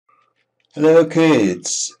Hello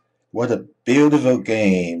kids! What a beautiful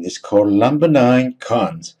game. It's called Number 9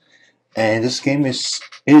 Cons. And this game is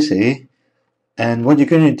easy. And what you're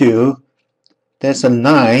going to do, there's a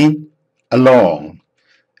line along.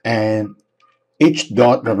 And each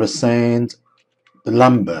dot represents the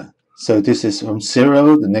number. So this is from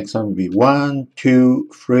 0. The next one will be 1, 2,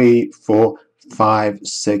 3, 4, 5,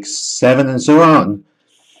 6, 7, and so on.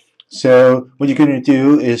 So what you're going to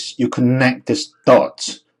do is you connect this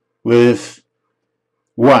dot with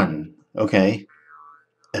 1. Okay.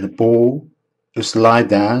 And the ball will slide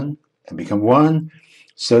down and become 1.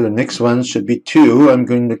 So the next one should be 2. I'm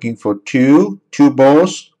going looking for 2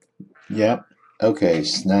 balls. Yep. Okay,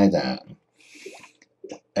 slide down.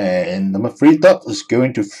 And number 3 dot is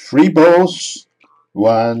going to 3 balls.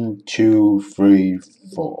 1, 2, 3,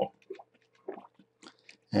 4.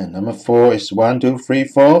 And number 4 is 1, 2, 3,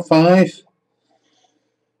 4, 5.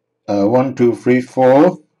 1, 2, 3,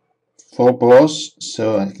 4. 4 balls.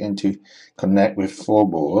 So I'm going to connect with 4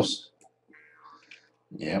 balls.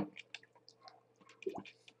 Yep.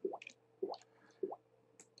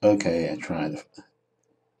 Okay, I tried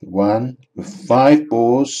 1 with 5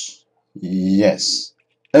 balls. Yes.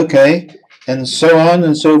 Okay, and so on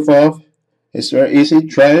and so forth. It's very easy.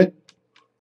 Try it.